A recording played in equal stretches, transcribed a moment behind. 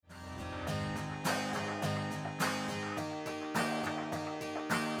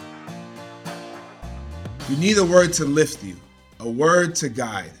You need a word to lift you, a word to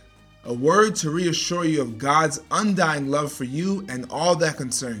guide, a word to reassure you of God's undying love for you and all that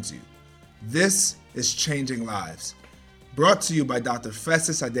concerns you. This is Changing Lives, brought to you by Dr.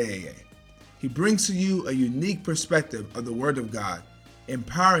 Festus Adeyeye. He brings to you a unique perspective of the Word of God,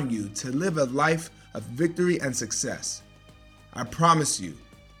 empowering you to live a life of victory and success. I promise you,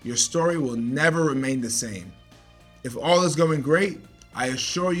 your story will never remain the same. If all is going great, I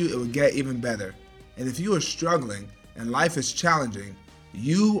assure you it will get even better. And if you are struggling and life is challenging,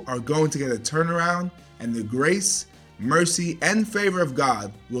 you are going to get a turnaround, and the grace, mercy, and favor of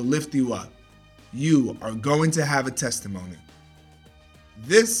God will lift you up. You are going to have a testimony.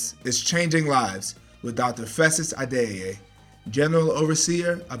 This is Changing Lives with Dr. Festus Adeyeye, General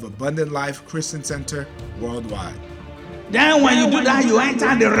Overseer of Abundant Life Christian Center worldwide. Then when you do that, you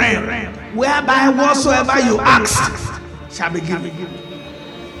enter the realm whereby whatsoever you ask shall be given.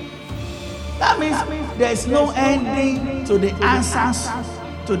 That means there is no ending to the answers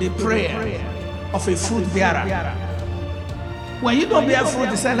to the prayer of a fruit bearer. When you don't bear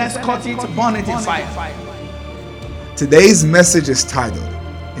fruit, you say, let's cut it, burn it in fire. Today's message is titled,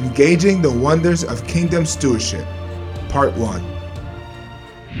 Engaging the Wonders of Kingdom Stewardship, Part 1.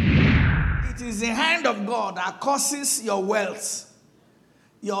 It is the hand of God that causes your wealth,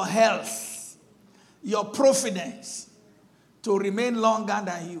 your health, your providence to remain longer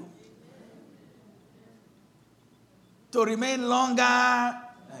than you. To remain longer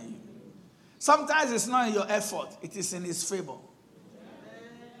than you. Sometimes it's not in your effort, it is in His favor.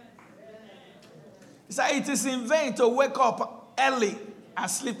 It is in vain to wake up early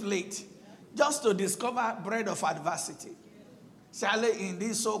and sleep late just to discover bread of adversity. Surely in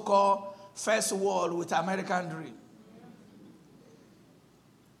this so-called first world with American dream.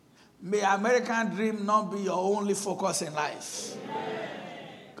 May American dream not be your only focus in life.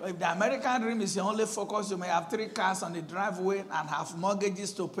 If the American dream is your only focus, you may have 3 cars on the driveway and have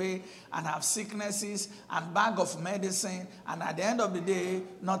mortgages to pay and have sicknesses and bag of medicine, and at the end of the day,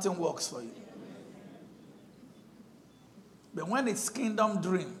 nothing works for you. But when it's kingdom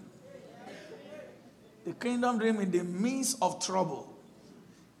dream, the kingdom dream in the midst of trouble,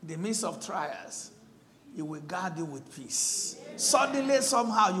 in the midst of trials, it will guard you with peace. Suddenly,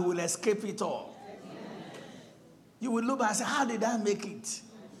 somehow, you will escape it all. You will look and say, how did I make it?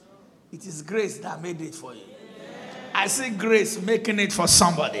 It is grace that made it for you. I see grace making it for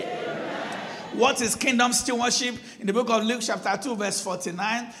somebody. What is kingdom stewardship? In the book of Luke chapter 2 verse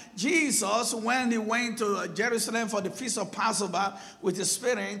 49, Jesus, when he went to Jerusalem for the feast of Passover with his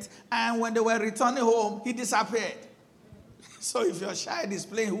parents, and when they were returning home, he disappeared. So if your child is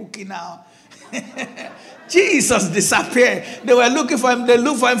playing hooky now, Jesus disappeared. They were looking for him. They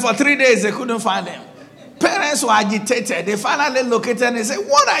looked for him for 3 days. They couldn't find him. Parents were agitated. They finally located him and said,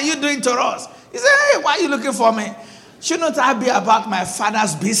 what are you doing to us? He said, hey, why are you looking for me? Shouldn't I be about my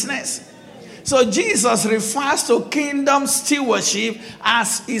Father's business? So Jesus refers to kingdom stewardship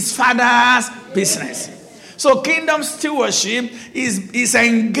as his Father's business. So kingdom stewardship is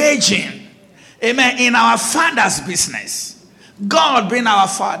engaging, amen, in our Father's business. God being our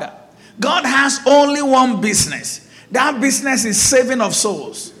Father. God has only one business. That business is saving of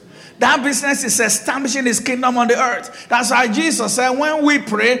souls. That business is establishing his kingdom on the earth. That's why Jesus said, when we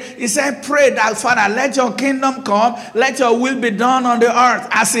pray, he said, pray that, Father, let your kingdom come, let your will be done on the earth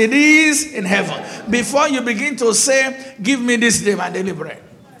as it is in heaven. Before you begin to say, give me this day my daily bread.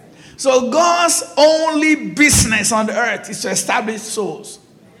 So God's only business on the earth is to establish souls.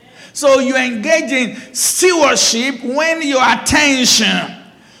 So you engage in stewardship when your attention,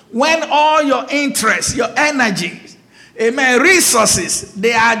 when all your interest, your energy, amen, resources,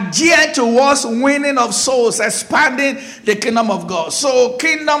 they are geared towards winning of souls, expanding the kingdom of God. So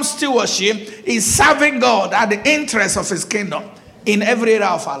kingdom stewardship is serving God at the interest of his kingdom in every area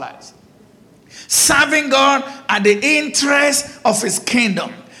of our lives. Serving God at the interest of his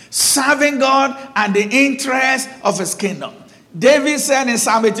kingdom. Serving God at the interest of his kingdom. David said in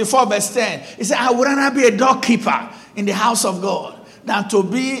Psalm 84 verse 10, he said, I would rather be a doorkeeper in the house of God than to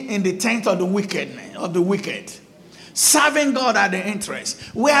be in the tent of the wicked. Serving God at the interest,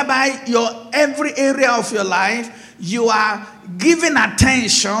 whereby your every area of your life, you are giving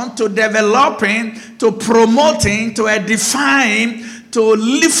attention to developing, to promoting, to edifying, to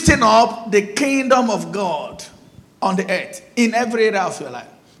lifting up the kingdom of God on the earth in every area of your life.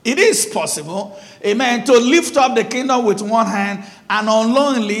 It is possible, amen, to lift up the kingdom with one hand and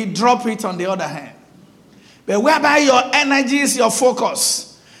unknowingly drop it on the other hand. But whereby your energy is your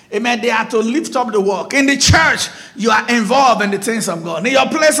focus, Amen. They are to lift up the work. In the church, you are involved in the things of God. In your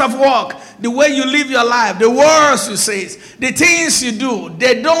place of work, the way you live your life, the words you say, the things you do,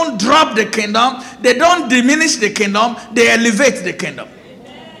 they don't drop the kingdom. They don't diminish the kingdom. They elevate the kingdom.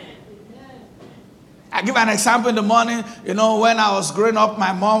 I give an example in the morning. You know, when I was growing up,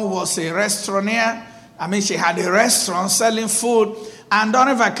 my mom was a restaurateur. I mean, she had a restaurant selling food. And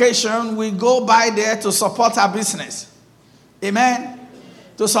during vacation, we go by there to support her business. Amen.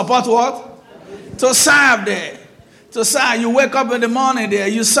 To support what? To serve there. To serve. You wake up in the morning there.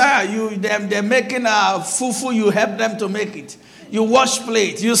 You serve. They're making fufu. You help them to make it. You wash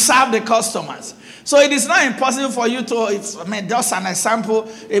plates. You serve the customers. So it is not impossible for you to, just an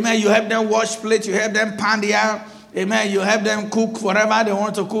example. Amen. You help them wash plates. You help them pound the iron. Amen. You help them cook whatever they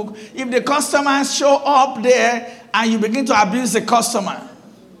want to cook. If the customers show up there and you begin to abuse the customer.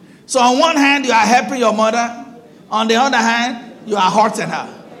 So on one hand, you are helping your mother. On the other hand, you are hurting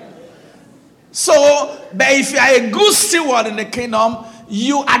her. So, but if you are a good steward in the kingdom,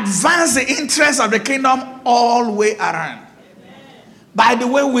 you advance the interests of the kingdom all the way around. By the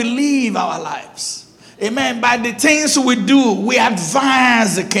way we live our lives. Amen. By the things we do, we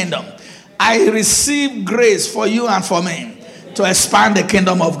advance the kingdom. I receive grace for you and for me to expand the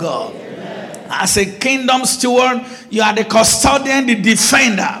kingdom of God. As a kingdom steward, you are the custodian, the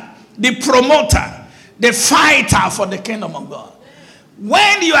defender, the promoter, the fighter for the kingdom of God.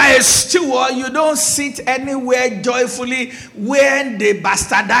 When you are a steward, you don't sit anywhere joyfully when they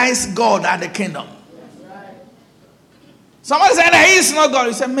bastardize God and the kingdom. Somebody said that he is not God.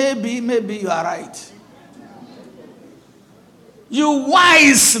 You say, maybe you are right. You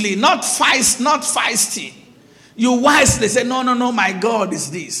wisely, not feisty. You wisely say, no, my God is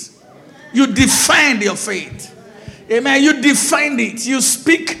this. You defend your faith. Amen. You defend it. You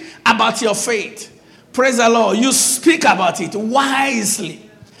speak about your faith. Praise the Lord. You speak about it wisely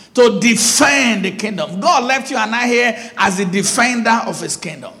to defend the kingdom. God left you and I here as the defender of his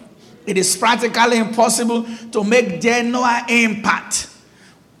kingdom. It is practically impossible to make genuine impact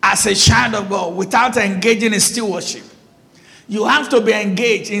as a child of God without engaging in stewardship. You have to be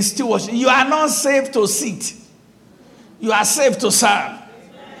engaged in stewardship. You are not saved to sit. You are saved to serve.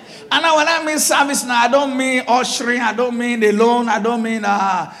 And now when I mean service now, I don't mean ushering, I don't mean alone, I don't mean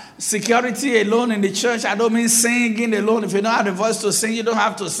security alone in the church, I don't mean singing alone. If you don't have the voice to sing, you don't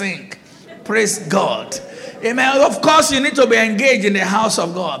have to sing. Praise God. Amen. Of course, you need to be engaged in the house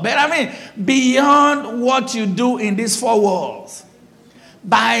of God. But I mean, beyond what you do in these four walls,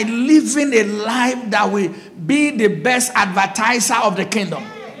 by living a life that will be the best advertiser of the kingdom.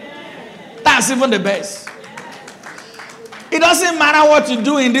 That's even the best. It doesn't matter what you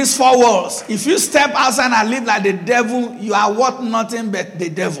do in these four walls. If you step outside and live like the devil, you are worth nothing but the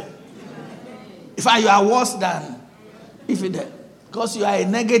devil. In fact, you are worse than if it did. Because you are a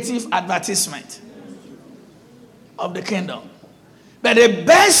negative advertisement of the kingdom. But the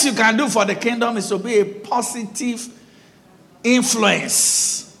best you can do for the kingdom is to be a positive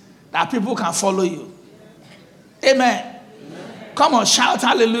influence that people can follow you. Amen. Come on, shout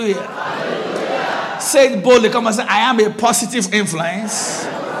hallelujah. Hallelujah. Say it boldly. Come on, say, I am a positive influence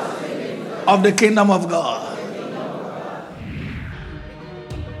of the kingdom of God.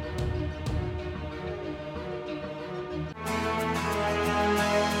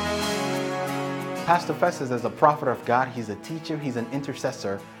 Pastor Festus is a prophet of God. He's a teacher. He's an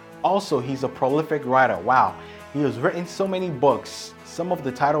intercessor. Also, he's a prolific writer. Wow. He has written so many books. Some of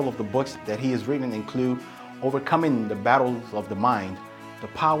the titles of the books that he has written include Overcoming the Battles of the Mind, The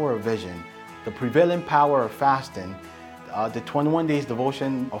Power of Vision, The Prevailing Power of Fasting, the 21 Days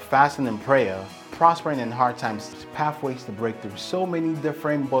Devotion of Fasting and Prayer, Prospering in Hard Times, Pathways to Breakthrough. So many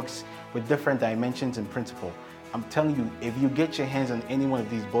different books with different dimensions and principles. I'm telling you, if you get your hands on any one of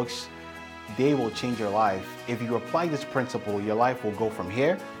these books, they will change your life. If you apply this principle, your life will go from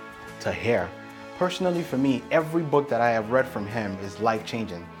here to here. Personally, for me, every book that I have read from him is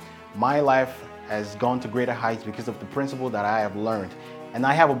life-changing. My life has gone to greater heights because of the principle that I have learned. And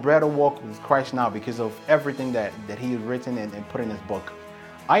I have a better walk with Christ now because of everything that he has written and put in his book.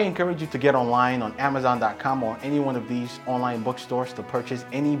 I encourage you to get online on Amazon.com or any one of these online bookstores to purchase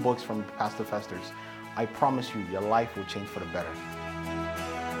any books from Pastor Festus. I promise you, your life will change for the better.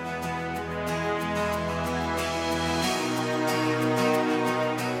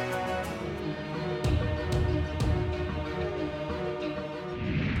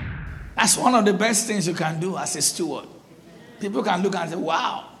 That's one of the best things you can do as a steward. People can look and say,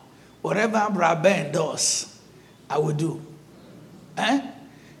 wow, whatever Brother Ben does, I will do.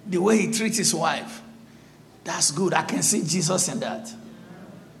 The way he treats his wife, that's good. I can see Jesus in that.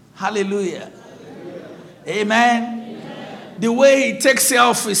 Hallelujah. Amen. the way he takes care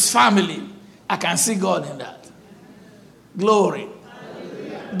of his family, I can see God in that. Glory.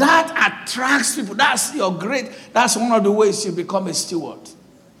 That attracts people. That's one of the ways you become a steward.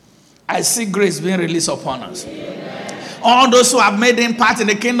 I see grace being released upon us. All those who have made impact in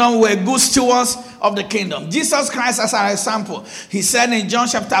the kingdom were good stewards of the kingdom. Jesus Christ, as an example, he said in John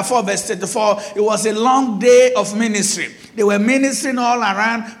chapter 4, verse 34, it was a long day of ministry. They were ministering all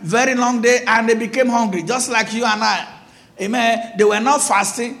around, very long day, and they became hungry, just like you and I. Amen. They were not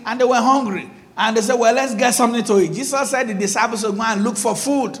fasting, and they were hungry. And they said, well, let's get something to eat. Jesus said the disciples would go and look for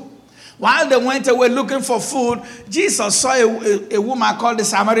food. While they went away looking for food, Jesus saw a woman called the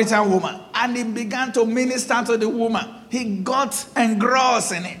Samaritan woman. And he began to minister to the woman. He got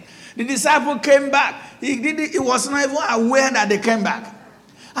engrossed in it. The disciple came back. He was not even aware that they came back.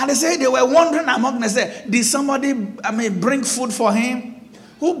 And they said they were wondering among them. They said, did somebody bring food for him?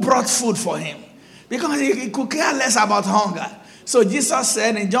 Who brought food for him? Because he could care less about hunger. So Jesus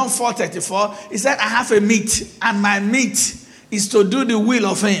said in John 4:34, he said, I have a meat, and my meat is to do the will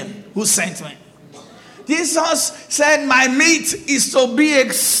of him who sent me. Jesus said, my meat is to be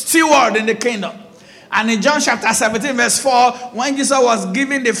a steward in the kingdom. And in John chapter 17, verse 4, when Jesus was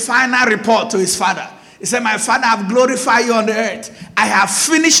giving the final report to his father, he said, my Father, I have glorified you on the earth. I have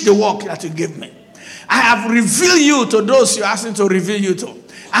finished the work that you gave me. I have revealed you to those you asked me to reveal you to.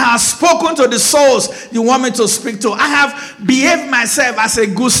 I have spoken to the souls you want me to speak to. I have behaved myself as a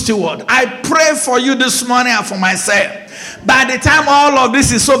good steward. I pray for you this morning and for myself. By the time all of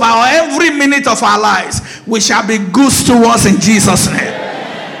this is over, or every minute of our lives, we shall be good stewards in Jesus' name.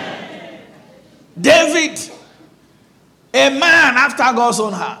 David, a man after God's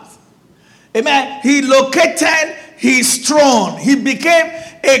own heart. Amen. He located his throne. He became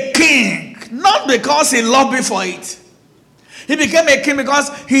a king, not because he lobbied for it. He became a king because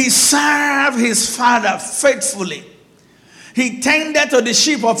he served his father faithfully. He tended to the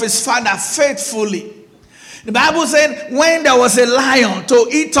sheep of his father faithfully. The Bible said when there was a lion to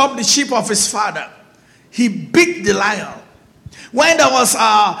eat up the sheep of his father, he beat the lion. When there was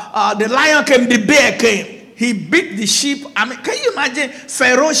the lion came, the bear came, he beat the sheep. I mean, can you imagine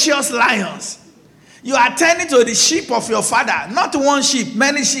ferocious lions? You are tending to the sheep of your father, not one sheep,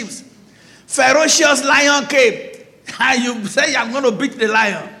 many sheep. Ferocious lion came. And you say, I'm going to beat the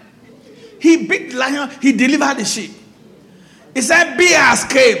lion. He beat the lion, he delivered the sheep. He said, bears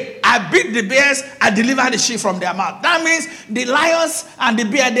came. I beat the bears, I delivered the sheep from their mouth. That means the lions and the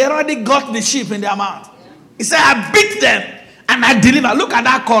bear, they already got the sheep in their mouth. He said, I beat them and I deliver. Look at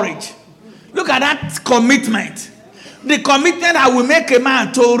that courage. Look at that commitment. The commitment that will make a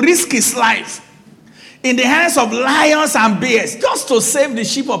man to risk his life in the hands of lions and bears just to save the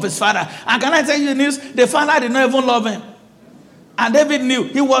sheep of his father. And can I tell you the news? The father did not even love him. And David knew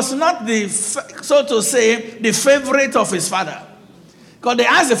he was not so to say, the favorite of his father. Because they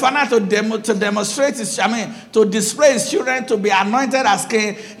asked the father to demonstrate to display his children to be anointed as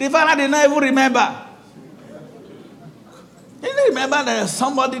king. The father did not even remember. He didn't remember there's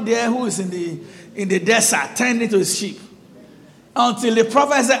somebody there who is in the desert tending to his sheep. Until the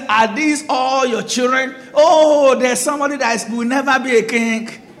prophet said, are these all your children? Oh, there's somebody that will never be a king.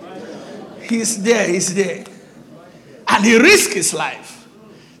 He's there. And he risked his life.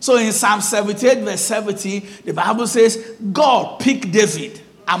 So in Psalm 78 verse 70, the Bible says, God picked David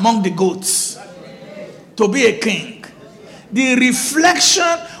among the goats to be a king. The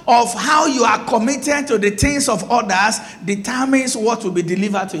reflection of how you are committed to the things of others determines what will be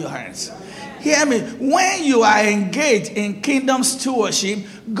delivered to your hands. Hear me. When you are engaged in kingdom stewardship,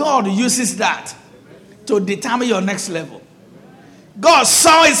 God uses that to determine your next level. God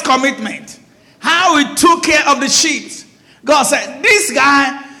saw his commitment, how he took care of the sheep. God said, this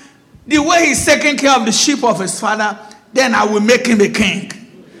guy, the way he's taking care of the sheep of his father, then I will make him a king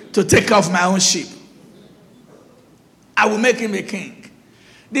to take care of my own sheep. I will make him a king.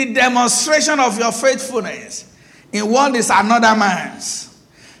 The demonstration of your faithfulness in one is another man's.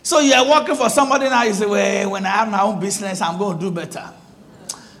 So you are working for somebody now, you say, well, when I have my own business, I'm going to do better.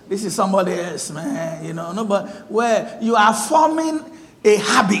 This is somebody else, man. No, but where you are forming a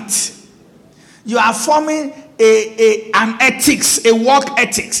habit. You are forming an ethics, a work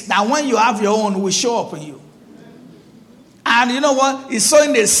ethics. That when you have your own, will show up in you. And you know what? It's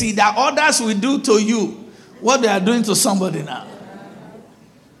sowing the seed that others will do to you what they are doing to somebody now.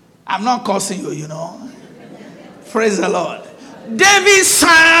 I'm not cursing you, Praise the Lord. David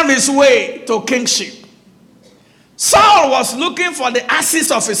served his way to kingship. Saul was looking for the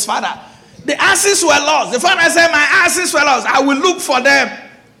asses of his father. The asses were lost. The father said, my asses were lost. I will look for them.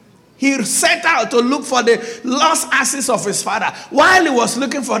 He set out to look for the lost asses of his father. While he was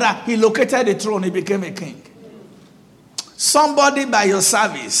looking for that, he located the throne. He became a king. Somebody by your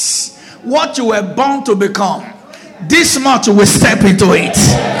service, what you were born to become, this month you will step into it.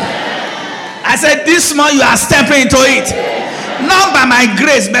 I said this month you are stepping into it. Not by my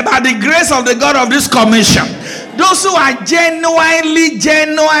grace, but by the grace of the God of this commission. Those who are genuinely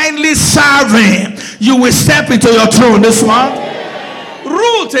serving, you will step into your throne this month.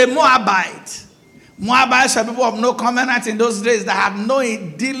 Ruth, a Moabite. Moabites are people of no covenant in those days that had no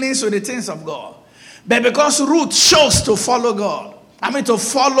dealings with the things of God. But because Ruth chose to follow God, to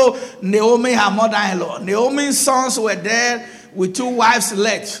follow Naomi, her mother-in-law. Naomi's sons were there with 2 wives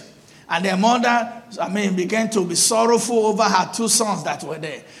left. And their mother, began to be sorrowful over her 2 sons that were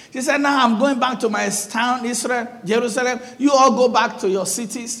there. She said, now I'm going back to my town, Israel, Jerusalem. You all go back to your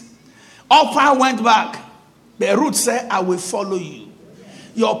cities. Orpah went back. But Ruth said, I will follow you.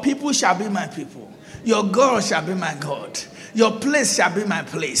 Your people shall be my people. Your God shall be my God. Your place shall be my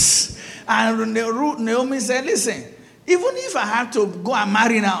place. And Naomi said, listen, even if I have to go and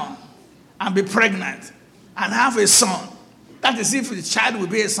marry now and be pregnant and have a son, that is if the child will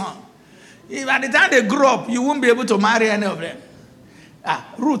be a son. If at the time they grow up, you won't be able to marry any of them.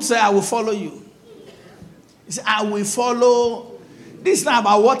 Ruth said, I will follow you. He said, I will follow. This is not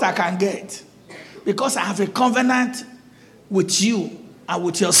about what I can get. Because I have a covenant with you and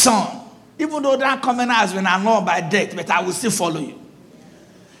with your son. Even though that covenant has been annulled by death, but I will still follow you.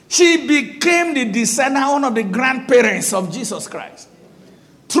 She became the descendant, one of the grandparents of Jesus Christ.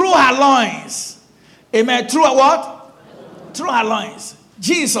 Through her loins. Amen. Through her what? Through her loins.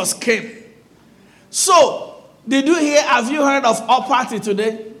 Jesus came. So, have you heard of Orpah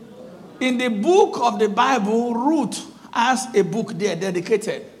today? In the book of the Bible, Ruth has a book there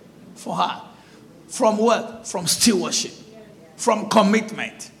dedicated for her. From what? From stewardship. From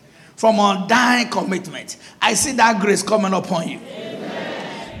commitment. From undying commitment. I see that grace coming upon you.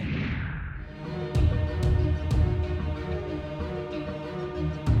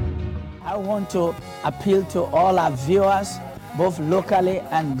 I want to appeal to all our viewers, both locally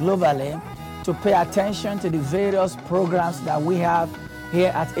and globally, to pay attention to the various programs that we have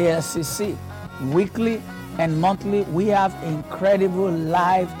here at ALCC. Weekly and monthly, we have incredible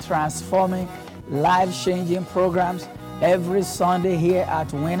life-transforming, life-changing programs every Sunday here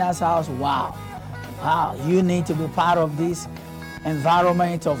at Winner's House. Wow, you need to be part of this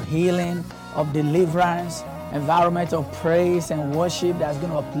environment of healing, of deliverance, environment of praise and worship that's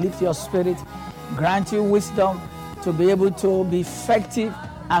going to uplift your spirit, grant you wisdom to be able to be effective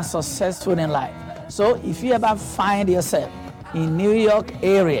and successful in life. So if you ever find yourself in New York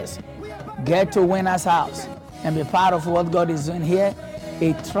areas, get to Winner's House and be part of what God is doing here.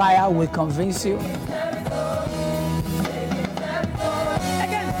 A trial will convince you.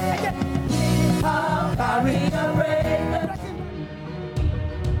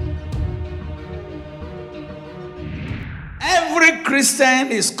 Every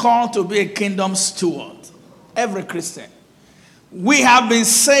Christian is called to be a kingdom steward. Every Christian. We have been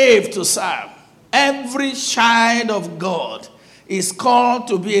saved to serve. Every child of God is called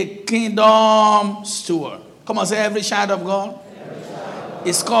to be a kingdom steward. Come on, say every child of God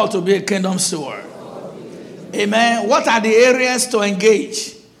is called to be a kingdom steward. Amen. What are the areas to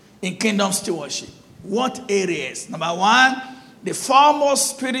engage in kingdom stewardship? What areas? Number 1, the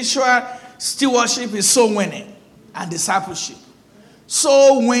foremost spiritual stewardship is soul winning and discipleship.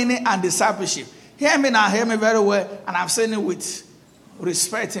 Soul winning and discipleship. Hear me now, hear me very well, and I'm saying it with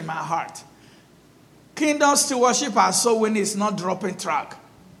respect in my heart. Kingdom stewardship and soul winning is not dropping track.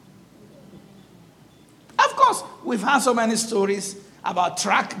 Of course, we've had so many stories about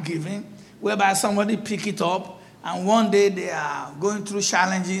track giving, whereby somebody pick it up, and one day they are going through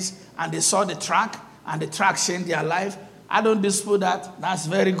challenges, and they saw the track, and the track changed their life. I don't dispute that. That's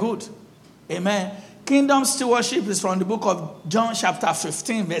very good. Amen. Kingdom stewardship is from the book of John chapter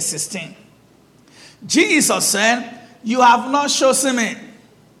 15, verse 16. Jesus said, you have not chosen me.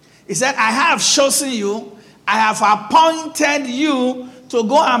 He said, I have chosen you. I have appointed you to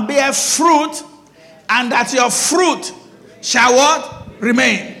go and bear fruit, and that your fruit shall what?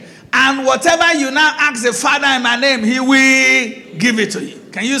 Remain. And whatever you now ask the Father in my name, he will give it to you.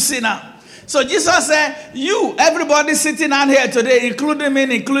 Can you see now? So Jesus said, you, everybody sitting down here today, including me,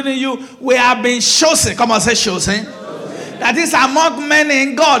 including you, we have been chosen. Come on, say chosen. That is, among many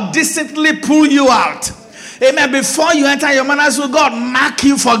in God, distinctly pull you out. Amen. Before you enter your manners with God, mark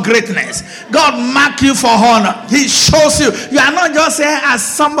you for greatness. God mark you for honor. He shows you. You are not just here as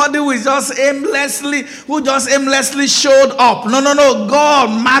somebody who just aimlessly showed up. No. God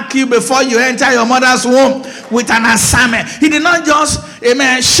mark you before you enter your mother's womb with an assignment. He did not just,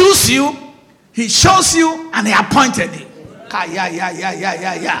 choose you. He chose you and he appointed you.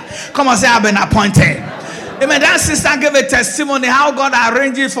 Yeah. Come on, say, I've been appointed. Amen. That sister gave a testimony how God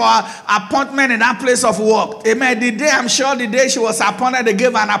arranged it for her appointment in that place of work. Amen. The day she was appointed, they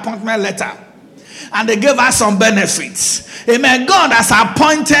gave her an appointment letter. And they gave her some benefits. Amen. God has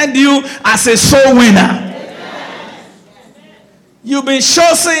appointed you as a soul winner. You've been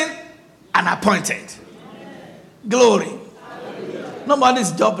chosen and appointed. Glory.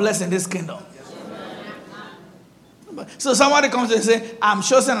 Nobody's jobless in this kingdom. So somebody comes and say, I'm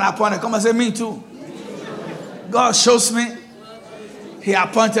chosen and appointed. Come and say, me too. God shows me. He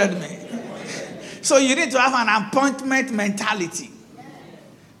appointed me. So you need to have an appointment mentality.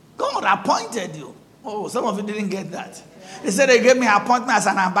 God appointed you. Oh, some of you didn't get that. They said they gave me an appointment as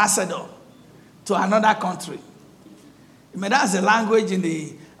an ambassador to another country. I mean, that's the language in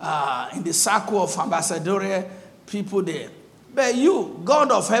the circle of ambassadorial people there. But you,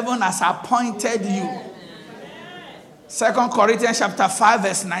 God of heaven, has appointed you. 2 Corinthians chapter 5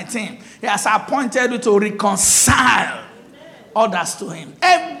 verse 19. He has appointed you to reconcile others to him.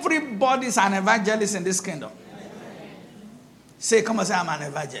 Everybody is an evangelist in this kingdom. Say, come and say, I'm an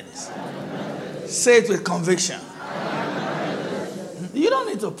evangelist. Say it with conviction. You don't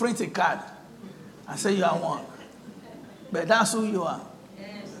need to print a card and say you are one. But that's who you are.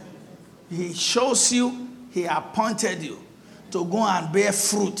 He shows you, he appointed you to go and bear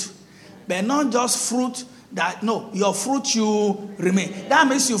fruit. But not just fruit that, no, your fruit you remain. That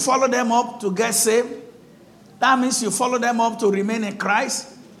means you follow them up to get saved. That means you follow them up to remain in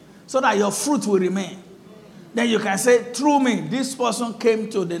Christ so that your fruit will remain. Then you can say, through me, this person came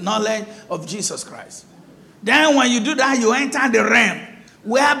to the knowledge of Jesus Christ. Then when you do that, you enter the realm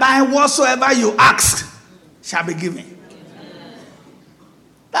whereby whatsoever you ask shall be given.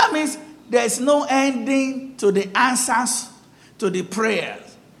 That means there's no ending to the answers to the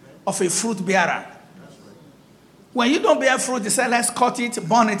prayers of a fruit bearer. When you don't bear fruit, they say, let's cut it,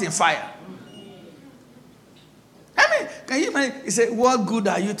 burn it in fire. I mean, can you imagine? He said, what good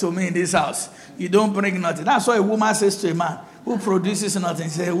are you to me in this house? You don't bring nothing. That's why a woman says to a man who produces nothing,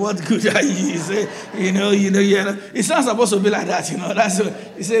 say, what good are you? He say, you know. It's not supposed to be like that, That's what,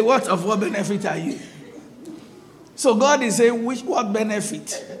 he said, what benefit are you? So God is saying, what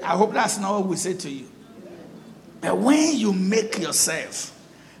benefit? I hope that's not what we say to you. But when you make yourself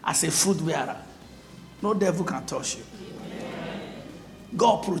as a fruit bearer, no devil can touch you.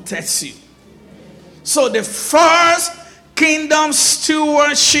 God protects you. So the first kingdom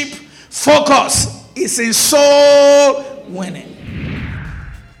stewardship focus is in soul winning.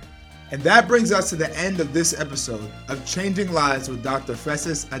 And that brings us to the end of this episode of Changing Lives with Dr.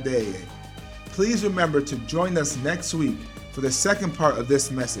 Festus Adeye. Please remember to join us next week for the second part of this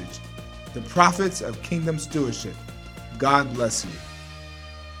message, The Prophets of Kingdom Stewardship. God bless you.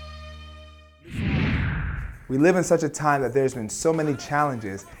 We live in such a time that there's been so many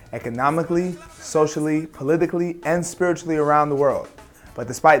challenges economically, socially, politically, and spiritually around the world. But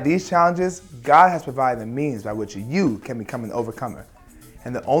despite these challenges, God has provided the means by which you can become an overcomer.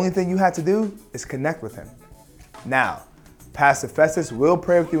 And the only thing you have to do is connect with him. Now, Pastor Festus will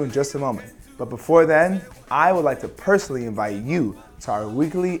pray with you in just a moment. But before then, I would like to personally invite you to our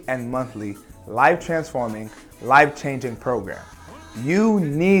weekly and monthly life-transforming, life-changing program. You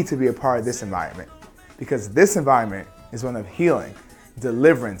need to be a part of this environment because this environment is one of healing,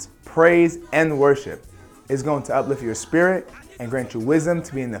 deliverance, praise, and worship. It's going to uplift your spirit and grant you wisdom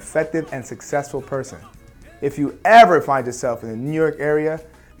to be an effective and successful person. If you ever find yourself in the New York area,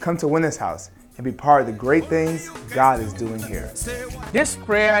 come to Winners House and be part of the great things God is doing here. This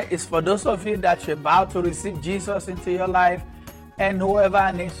prayer is for those of you that you're about to receive Jesus into your life and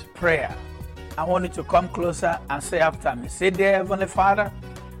whoever needs prayer. I want you to come closer and say after me. Say, dear Heavenly Father,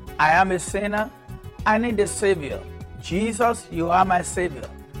 I am a sinner. I need a Savior. Jesus, you are my Savior.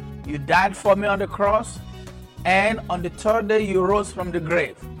 You died for me on the cross, and on the third day you rose from the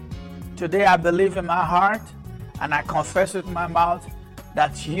grave. Today I believe in my heart and I confess with my mouth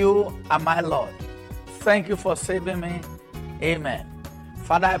that you are my Lord. Thank you for saving me. Amen.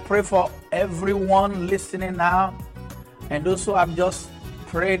 Father, I pray for everyone listening now and those who have just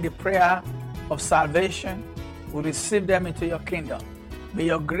prayed the prayer of salvation. We receive them into your kingdom. May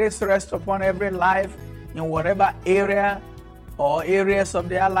your grace rest upon every life in whatever area or areas of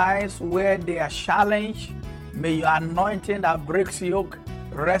their lives where they are challenged. May your anointing that breaks yoke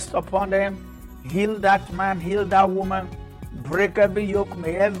rest upon them. Heal that man, heal that woman. Break every yoke.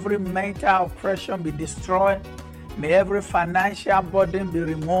 May every mental oppression be destroyed. May every financial burden be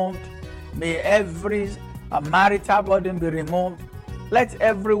removed. May every marital burden be removed. Let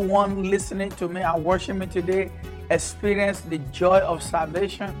everyone listening to me and watching me today experience the joy of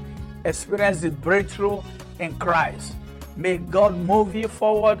salvation, experience the breakthrough in Christ. May God move you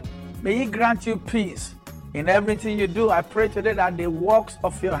forward. May He grant you peace. In everything you do, I pray today that the works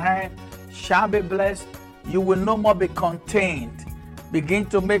of your hand shall be blessed. You will no more be contained. Begin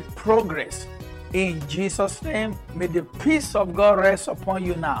to make progress. In Jesus' name, may the peace of God rest upon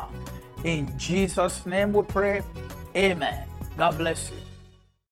you now. In Jesus' name we pray. Amen. God bless you.